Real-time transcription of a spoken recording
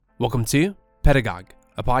Welcome to Pedagogue,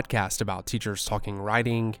 a podcast about teachers talking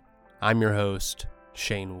writing. I'm your host,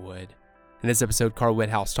 Shane Wood. In this episode, Carl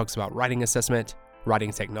Whithouse talks about writing assessment,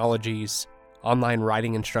 writing technologies, online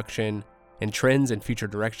writing instruction, and trends and future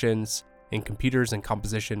directions in computers and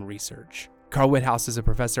composition research. Carl Whithouse is a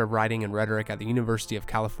professor of writing and rhetoric at the University of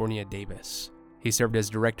California, Davis. He served as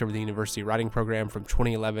director of the university writing program from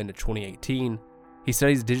 2011 to 2018. He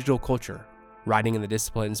studies digital culture, writing in the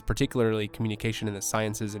disciplines, particularly communication in the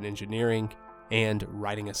sciences and engineering, and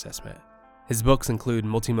writing assessment. His books include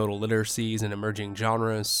Multimodal Literacies and Emerging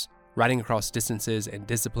Genres, Writing Across Distances and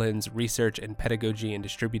Disciplines, Research and Pedagogy and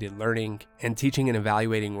Distributed Learning, and Teaching and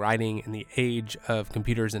Evaluating Writing in the Age of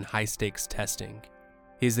Computers and High-Stakes Testing.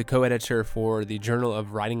 He is the co-editor for the Journal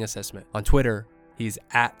of Writing Assessment. On Twitter, he's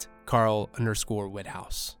at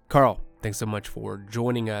Carl_Whithouse. Carl, thanks so much for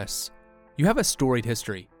joining us. You have a storied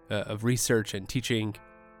history of research and teaching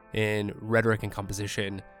in rhetoric and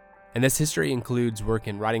composition, and this history includes work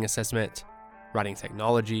in writing assessment, writing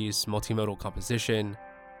technologies, multimodal composition,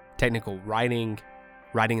 technical writing,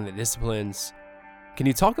 writing in the disciplines. Can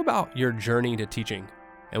you talk about your journey to teaching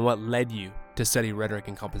and what led you to study rhetoric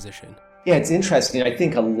and composition? Yeah, it's interesting. I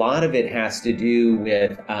think a lot of it has to do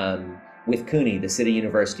with CUNY, the City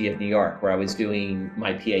University of New York, where I was doing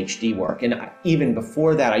my PhD work. And even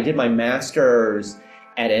before that, I did my master's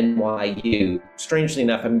at NYU. Strangely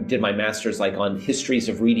enough, I did my master's on histories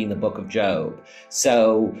of reading the Book of Job.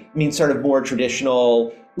 So, sort of more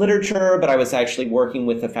traditional literature, but I was actually working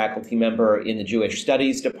with a faculty member in the Jewish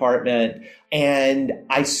Studies department. And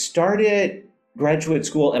I started graduate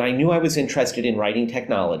school and I knew I was interested in writing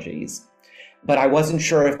technologies, but I wasn't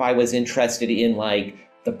sure if I was interested in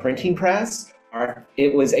the printing press or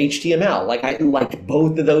it was HTML. I liked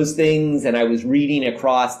both of those things, and I was reading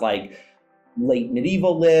across late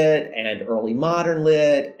medieval lit and early modern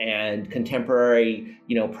lit and contemporary,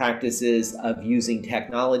 practices of using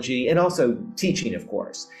technology and also teaching, of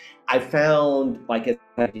course. I found as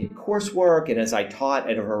I did coursework and as I taught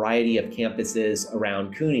at a variety of campuses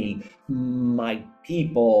around CUNY, my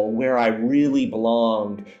people, where I really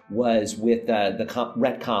belonged was with the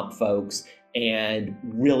RetComp folks and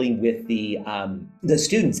really with the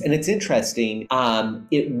students. And it's interesting,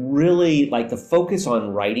 it really, the focus on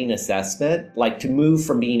writing assessment, to move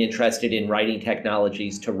from being interested in writing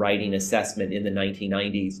technologies to writing assessment in the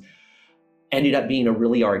 1990s, ended up being a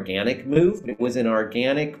really organic move. It was an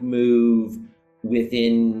organic move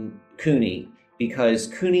within CUNY because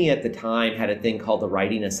CUNY at the time had a thing called the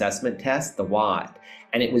Writing Assessment Test, the WAT,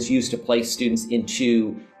 and it was used to place students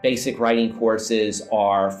into basic writing courses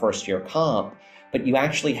or first-year comp, but you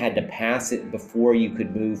actually had to pass it before you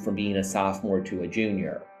could move from being a sophomore to a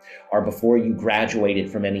junior, or before you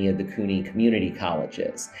graduated from any of the CUNY community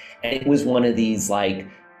colleges. And it was one of these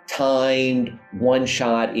timed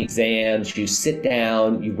one-shot exams. You sit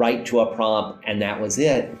down, you write to a prompt, and that was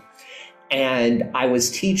it. And I was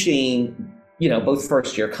teaching, both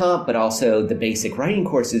first-year comp, but also the basic writing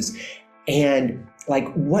courses. And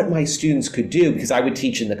what my students could do, because I would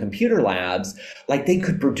teach in the computer labs, they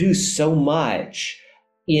could produce so much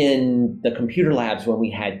in the computer labs when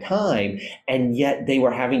we had time, and yet they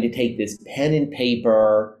were having to take this pen and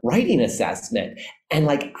paper writing assessment. And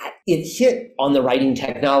it hit on the writing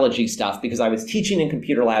technology stuff because I was teaching in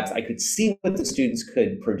computer labs. I could see what the students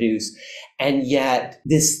could produce. And yet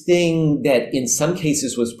this thing that in some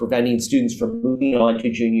cases was preventing students from moving on to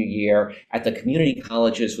junior year at the community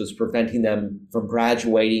colleges was preventing them from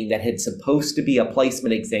graduating, that had supposed to be a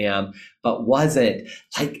placement exam, but wasn't.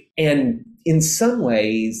 And in some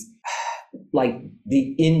ways,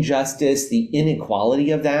 the injustice, the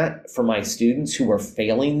inequality of that for my students who were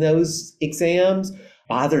failing those exams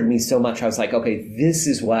bothered me so much. I was okay, this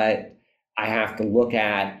is what I have to look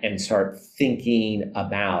at and start thinking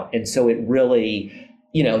about. And so it really,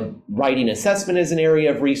 writing assessment as an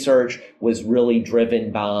area of research was really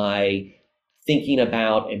driven by thinking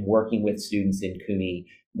about and working with students in CUNY.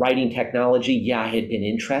 Writing technology, I had been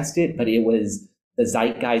interested, but it was the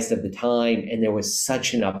zeitgeist of the time, and there was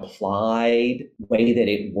such an applied way that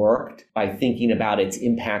it worked by thinking about its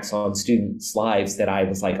impacts on students' lives that I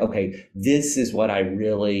was okay, this is what I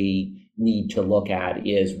really need to look at,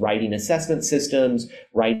 is writing assessment systems,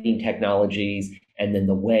 writing technologies, and then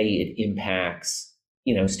the way it impacts,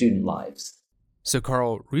 student lives. So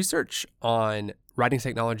Carl, research on writing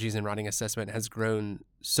technologies and writing assessment has grown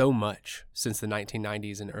so much since the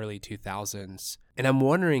 1990s and early 2000s. And I'm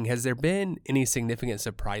wondering, has there been any significant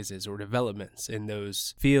surprises or developments in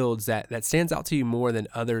those fields that stands out to you more than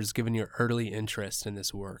others given your early interest in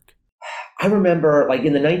this work? I remember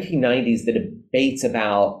in the 1990s, the debates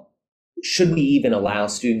about should we even allow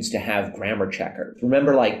students to have grammar checkers?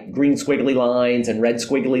 Remember, like green squiggly lines and red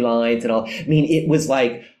squiggly lines and all? I mean, it was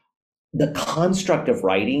like the construct of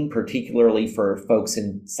writing, particularly for folks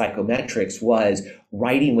in psychometrics, was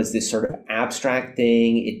writing was this sort of abstract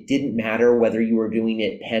thing. It didn't matter whether you were doing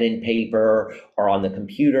it pen and paper or on the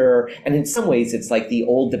computer. And in some ways, it's like the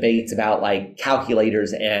old debates about like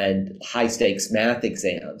calculators and high stakes math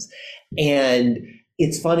exams. And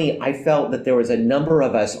it's funny, I felt that there was a number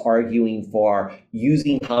of us arguing for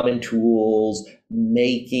using common tools,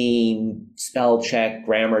 making spell check,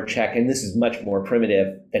 grammar check, and this is much more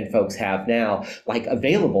primitive than folks have now, like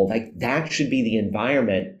available, like that should be the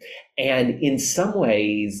environment. And in some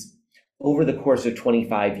ways, over the course of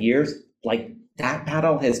 25 years, like that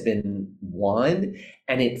battle has been won.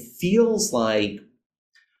 And it feels like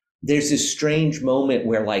there's this strange moment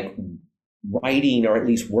where like writing, or at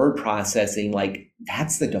least word processing, like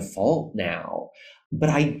that's the default now. But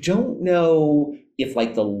I don't know if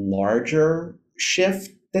like the larger shift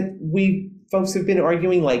that we folks have been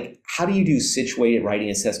arguing, like how do you do situated writing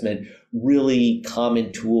assessment, really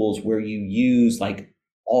common tools where you use like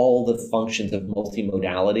all the functions of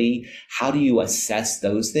multimodality? How do you assess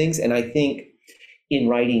those things? And I think in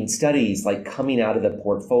writing studies, like coming out of the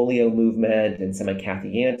portfolio movement and some of Kathy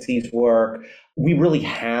Yancey's work, we really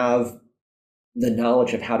have the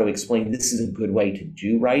knowledge of how to explain this is a good way to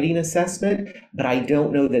do writing assessment, but I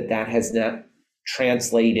don't know that that has not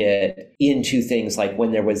translated into things like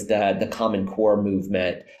when there was the Common Core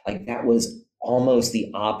movement, like that was almost the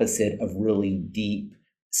opposite of really deep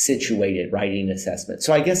situated writing assessment.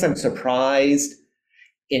 So I guess I'm surprised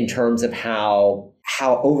in terms of how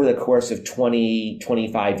over the course of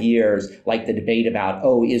 25 years, like the debate about,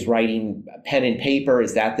 oh, is writing pen and paper,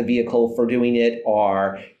 is that the vehicle for doing it?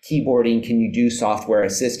 Or keyboarding, can you do software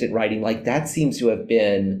assisted writing? Like that seems to have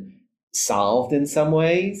been solved in some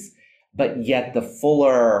ways. But yet the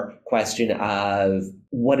fuller question of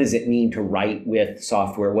what does it mean to write with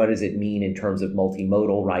software? What does it mean in terms of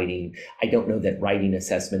multimodal writing? I don't know that writing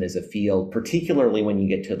assessment as a field, particularly when you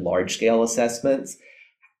get to large scale assessments,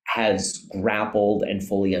 has grappled and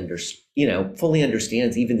fully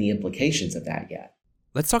understands even the implications of that yet.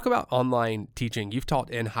 Let's talk about online teaching. You've taught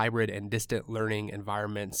in hybrid and distant learning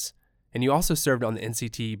environments, and you also served on the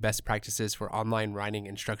NCT Best Practices for Online Writing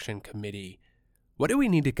Instruction Committee. What do we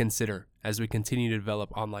need to consider as we continue to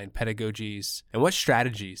develop online pedagogies, and what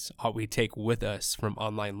strategies ought we take with us from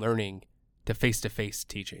online learning to face-to-face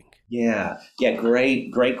teaching? Yeah,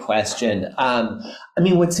 great question.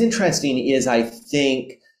 What's interesting is I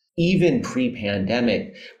think even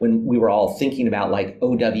pre-pandemic, when we were all thinking about like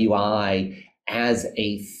OWI as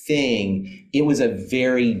a thing, it was a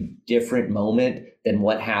very different moment than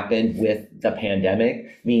what happened with the pandemic.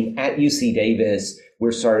 I mean, at UC Davis,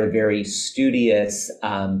 we're sort of very studious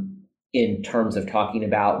in terms of talking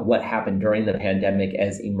about what happened during the pandemic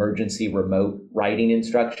as emergency remote writing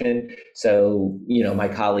instruction. So, my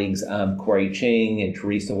colleagues, Corey Ching and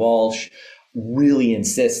Teresa Walsh, really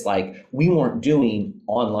insist like we weren't doing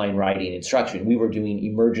online writing instruction. We were doing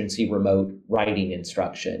emergency remote writing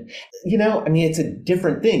instruction. It's a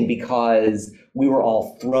different thing because we were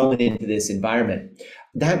all thrown into this environment.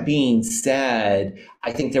 That being said,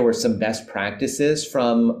 I think there were some best practices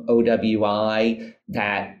from OWI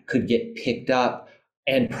that could get picked up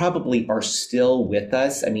and probably are still with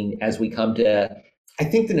us. I mean, as we come to, I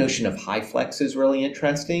think the notion of HyFlex is really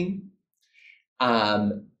interesting.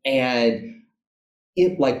 And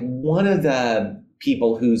it, like, one of the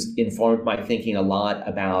people who's informed my thinking a lot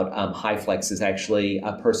about HyFlex is actually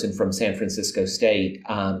a person from San Francisco State.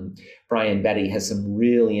 Brian Betty has some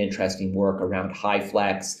really interesting work around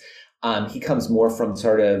HyFlex. He comes more from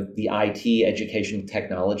sort of the IT education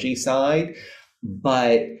technology side,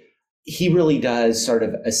 but he really does sort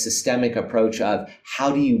of a systemic approach of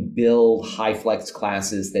how do you build HyFlex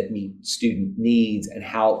classes that meet student needs, and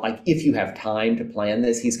how, like, if you have time to plan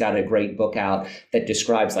this, he's got a great book out that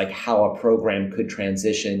describes like how a program could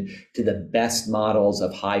transition to the best models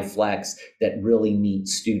of HyFlex that really meet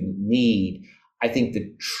student need. I think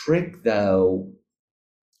the trick though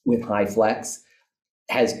with HyFlex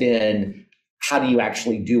has been, how do you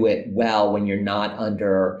actually do it well when you're not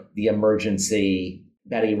under the emergency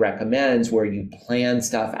Betty recommends, where you plan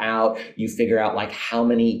stuff out, you figure out like how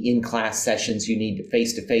many in-class sessions you need,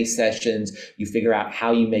 face-to-face sessions, you figure out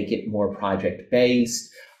how you make it more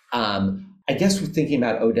project-based. I guess with thinking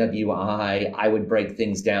about OWI, I would break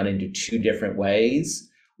things down into two different ways.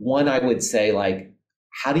 One, I would say, like,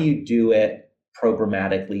 how do you do it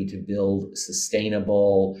programmatically to build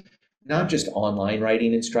sustainable not just online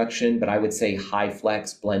writing instruction, but I would say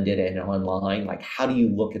HyFlex, blended, and online. Like, how do you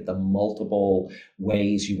look at the multiple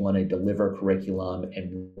ways you want to deliver curriculum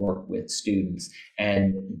and work with students?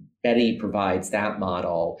 And Betty provides that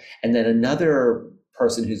model. And then another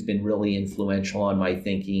person who's been really influential on my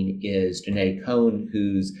thinking is Janae Cohn,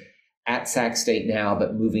 who's at Sac State now,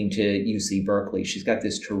 but moving to UC Berkeley. She's got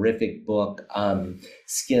this terrific book,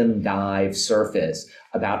 Skim, Dive, Surface,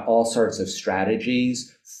 about all sorts of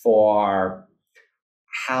strategies for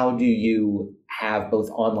how do you have both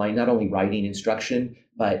online, not only writing instruction,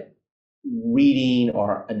 but reading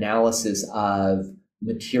or analysis of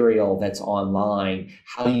material that's online.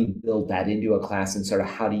 How do you build that into a class, and sort of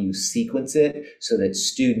how do you sequence it so that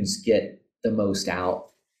students get the most out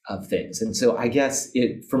of things? And so I guess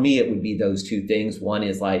for me, it would be those two things. One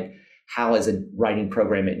is like, how as a writing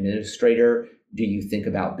program administrator, do you think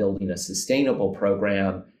about building a sustainable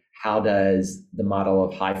program? How does the model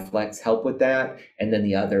of HyFlex help with that? And then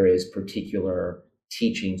the other is particular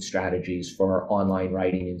teaching strategies for online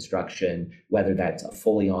writing instruction, whether that's a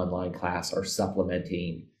fully online class or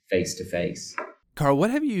supplementing face-to-face. Carl, what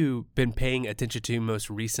have you been paying attention to most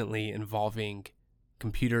recently involving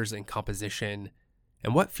computers and composition?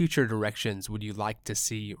 And what future directions would you like to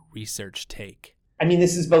see research take? I mean,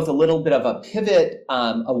 this is both a little bit of a pivot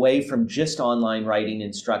away from just online writing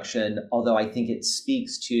instruction, although I think it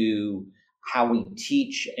speaks to how we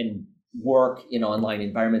teach and work in online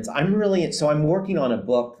environments. I'm working on a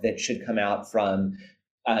book that should come out from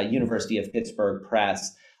University of Pittsburgh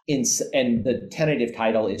Press, and the tentative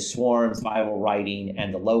title is Swarms, Viral Writing,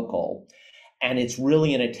 and the Local. And it's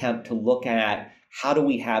really an attempt to look at how do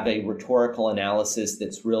we have a rhetorical analysis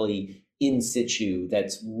that's really in situ,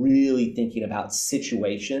 that's really thinking about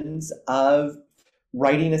situations of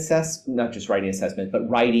writing not just writing assessment, but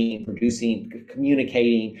writing, producing,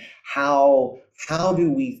 communicating. How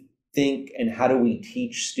do we think and how do we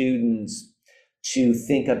teach students to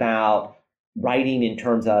think about writing in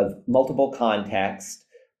terms of multiple context,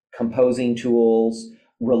 composing tools,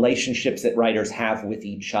 relationships that writers have with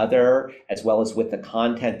each other, as well as with the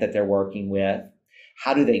content that they're working with?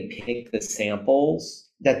 How do they pick the samples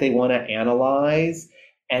that they want to analyze?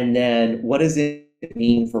 And then what does it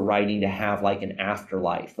mean for writing to have like an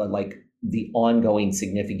afterlife, like the ongoing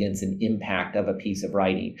significance and impact of a piece of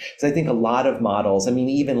writing? So I think a lot of models, I mean,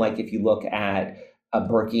 even like if you look at a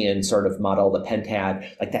Burkean sort of model, the Pentad,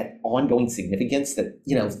 like that ongoing significance that,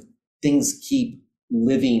 things keep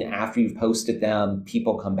living after you've posted them,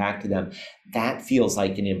 people come back to them. That feels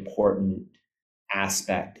like an important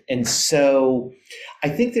aspect. And so I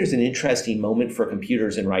think there's an interesting moment for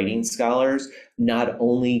computers and writing scholars, not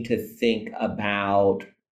only to think about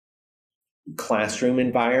classroom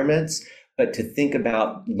environments, but to think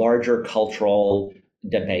about larger cultural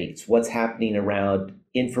debates, what's happening around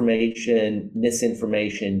information,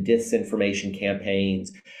 misinformation, disinformation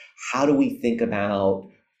campaigns. How do we think about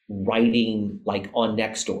writing like on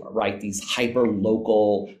Nextdoor, right? These hyper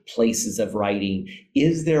local places of writing.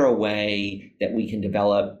 Is there a way that we can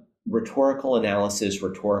develop rhetorical analysis,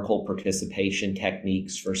 rhetorical participation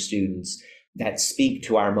techniques for students that speak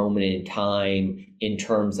to our moment in time in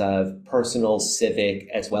terms of personal, civic,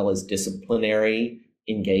 as well as disciplinary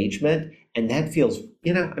engagement? And that feels,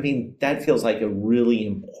 that feels like a really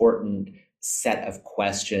important set of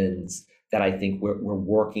questions that I think we're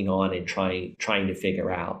working on and trying to figure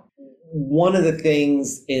out. One of the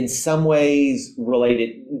things in some ways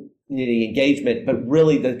related to the engagement, but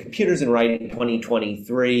really the Computers and Writing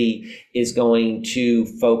 2023 is going to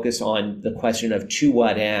focus on the question of to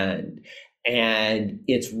what end. And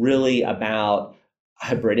it's really about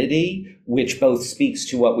hybridity, which both speaks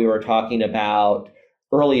to what we were talking about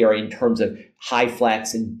earlier in terms of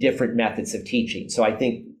HyFlex and different methods of teaching. So I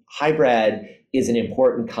think hybrid is an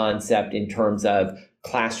important concept in terms of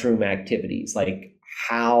classroom activities, like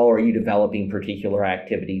how are you developing particular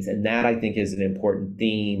activities? And that, I think, is an important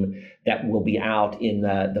theme that will be out in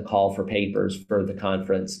the call for papers for the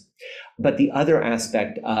conference. But the other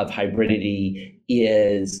aspect of hybridity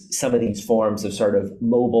is some of these forms of sort of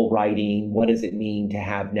mobile writing. What does it mean to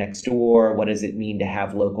have Nextdoor? What does it mean to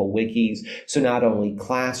have local wikis? So not only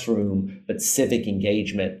classroom, but civic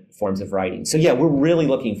engagement forms of writing. So yeah, we're really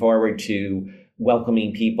looking forward to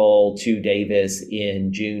welcoming people to Davis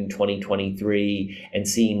in June 2023 and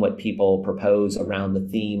seeing what people propose around the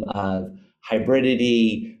theme of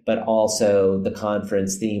hybridity, but also the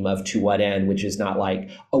conference theme of to what end, which is not like,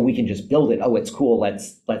 oh, we can just build it. Oh, it's cool.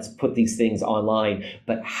 Let's put these things online.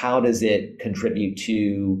 But how does it contribute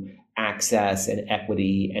to access and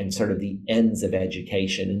equity and sort of the ends of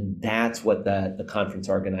education? And that's what the conference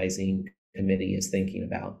organizing committee is thinking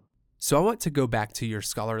about. So I want to go back to your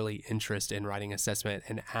scholarly interest in writing assessment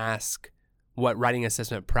and ask what writing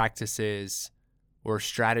assessment practices or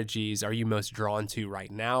strategies are you most drawn to right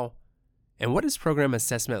now? And what does program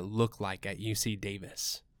assessment look like at UC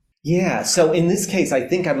Davis? Yeah, so in this case, I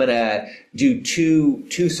think I'm going to do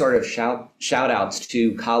two sort of shout outs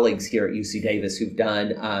to colleagues here at UC Davis who've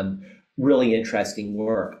done really interesting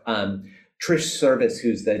work. Trish Service,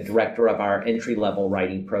 who's the director of our entry-level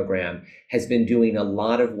writing program, has been doing a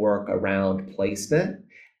lot of work around placement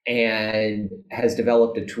and has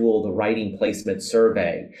developed a tool, the Writing Placement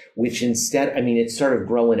Survey, which it's sort of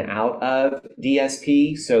growing out of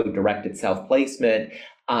DSP, so directed self-placement,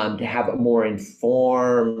 to have a more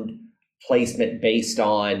informed placement based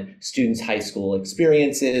on students' high school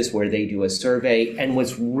experiences, where they do a survey. And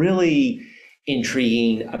what's really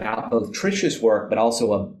intriguing about both Trish's work, but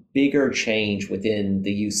also a bigger change within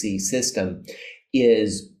the UC system,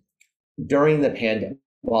 is during the pandemic,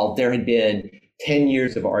 while there had been 10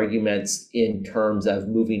 years of arguments in terms of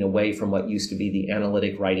moving away from what used to be the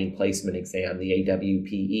Analytic Writing Placement Exam, the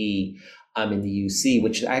AWPE, in the UC,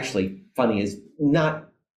 which actually, funny, is not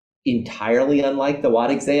entirely unlike the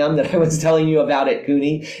Watt exam that I was telling you about at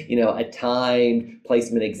CUNY, a timed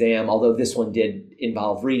placement exam, although this one did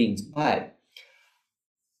involve readings. But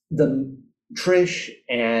the Trish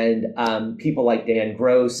and people like Dan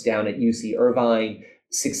Gross down at UC Irvine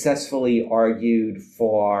successfully argued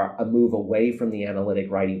for a move away from the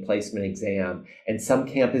Analytic Writing Placement Exam. And some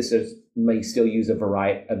campuses may still use a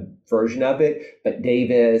version of it, but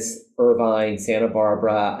Davis, Irvine, Santa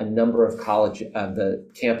Barbara, a number of the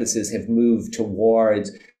campuses have moved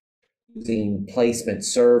towards using placement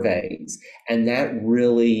surveys. And that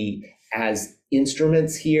really, as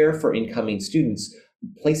instruments here for incoming students,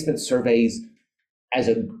 placement surveys as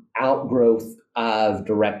an outgrowth of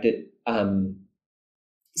directed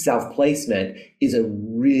self-placement is a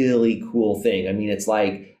really cool thing. I mean, it's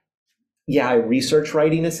like, yeah, I research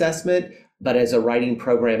writing assessment, but as a writing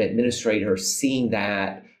program administrator, seeing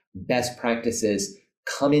that best practices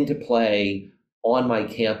come into play on my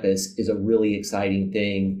campus is a really exciting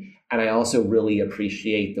thing. And I also really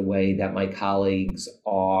appreciate the way that my colleagues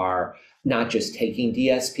are not just taking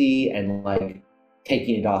DSP and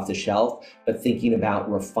taking it off the shelf, but thinking about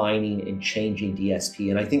refining and changing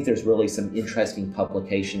DSP. And I think there's really some interesting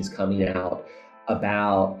publications coming out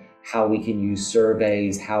about how we can use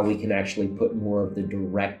surveys, how we can actually put more of the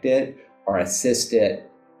directed or assisted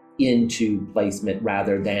into placement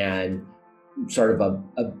rather than sort of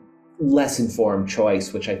a less informed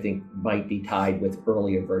choice, which I think might be tied with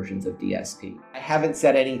earlier versions of DSP. I haven't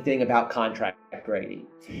said anything about contract grading.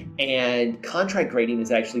 And contract grading has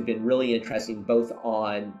actually been really interesting, both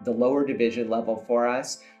on the lower division level for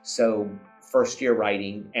us, so first year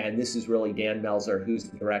writing, and this is really Dan Melzer, who's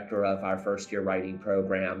the director of our first year writing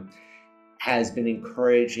program, has been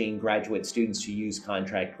encouraging graduate students to use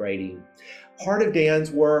contract grading. Part of Dan's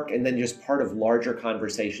work, and then just part of larger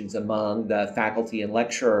conversations among the faculty and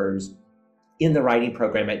lecturers in the writing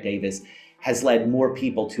program at Davis, has led more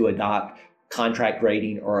people to adopt contract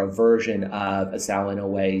grading or a version of Asao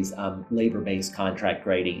Inoue's labor-based contract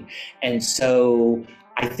grading. And so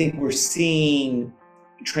I think we're seeing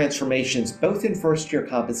transformations both in first year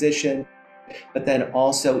composition, but then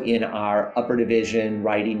also in our upper division,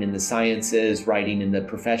 writing in the sciences, writing in the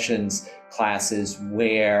professions classes,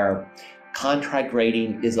 where contract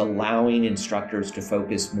grading is allowing instructors to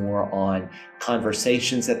focus more on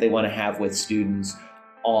conversations that they want to have with students,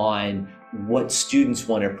 on what students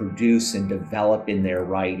want to produce and develop in their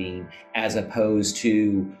writing, as opposed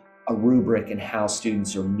to a rubric and how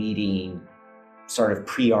students are meeting sort of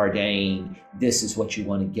preordained, this is what you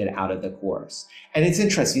want to get out of the course. And it's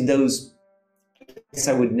interesting,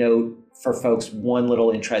 I would note for folks, one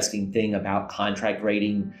little interesting thing about contract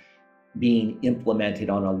grading being implemented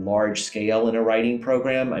on a large scale in a writing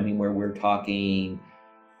program, I mean, where we're talking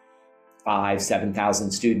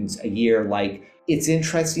 7,000 students a year, it's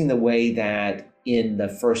interesting the way that in the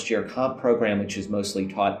first year comp program, which is mostly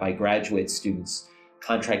taught by graduate students,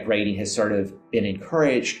 contract grading has sort of been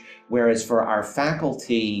encouraged, whereas for our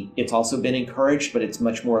faculty, it's also been encouraged, but it's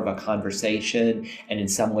much more of a conversation and in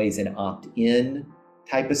some ways an opt-in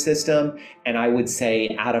type of system. And I would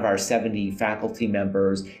say out of our 70 faculty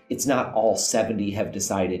members, it's not all 70 have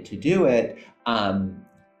decided to do it.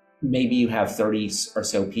 Maybe you have 30 or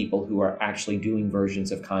so people who are actually doing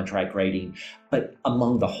versions of contract grading, but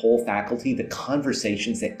among the whole faculty, the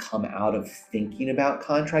conversations that come out of thinking about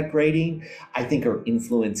contract grading, I think are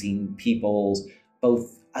influencing people's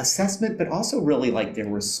both assessment, but also really their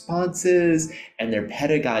responses and their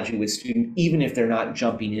pedagogy with students, even if they're not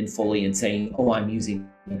jumping in fully and saying, oh, I'm using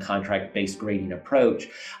a contract-based grading approach,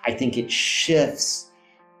 I think it shifts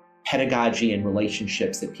pedagogy and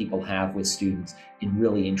relationships that people have with students in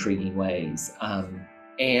really intriguing ways.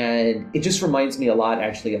 And it just reminds me a lot,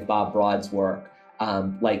 actually, of Bob Broad's work,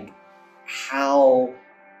 like how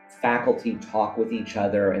faculty talk with each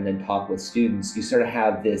other and then talk with students. You sort of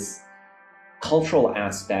have this cultural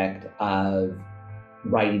aspect of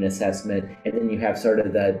writing assessment, and then you have sort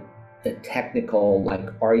of the technical, like,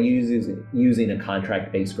 are you using a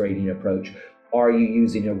contract-based grading approach? Are you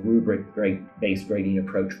using a rubric-based grading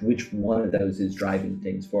approach? Which one of those is driving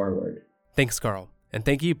things forward? Thanks, Carl. And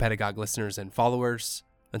thank you, Pedagogue listeners and followers.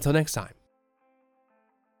 Until next time.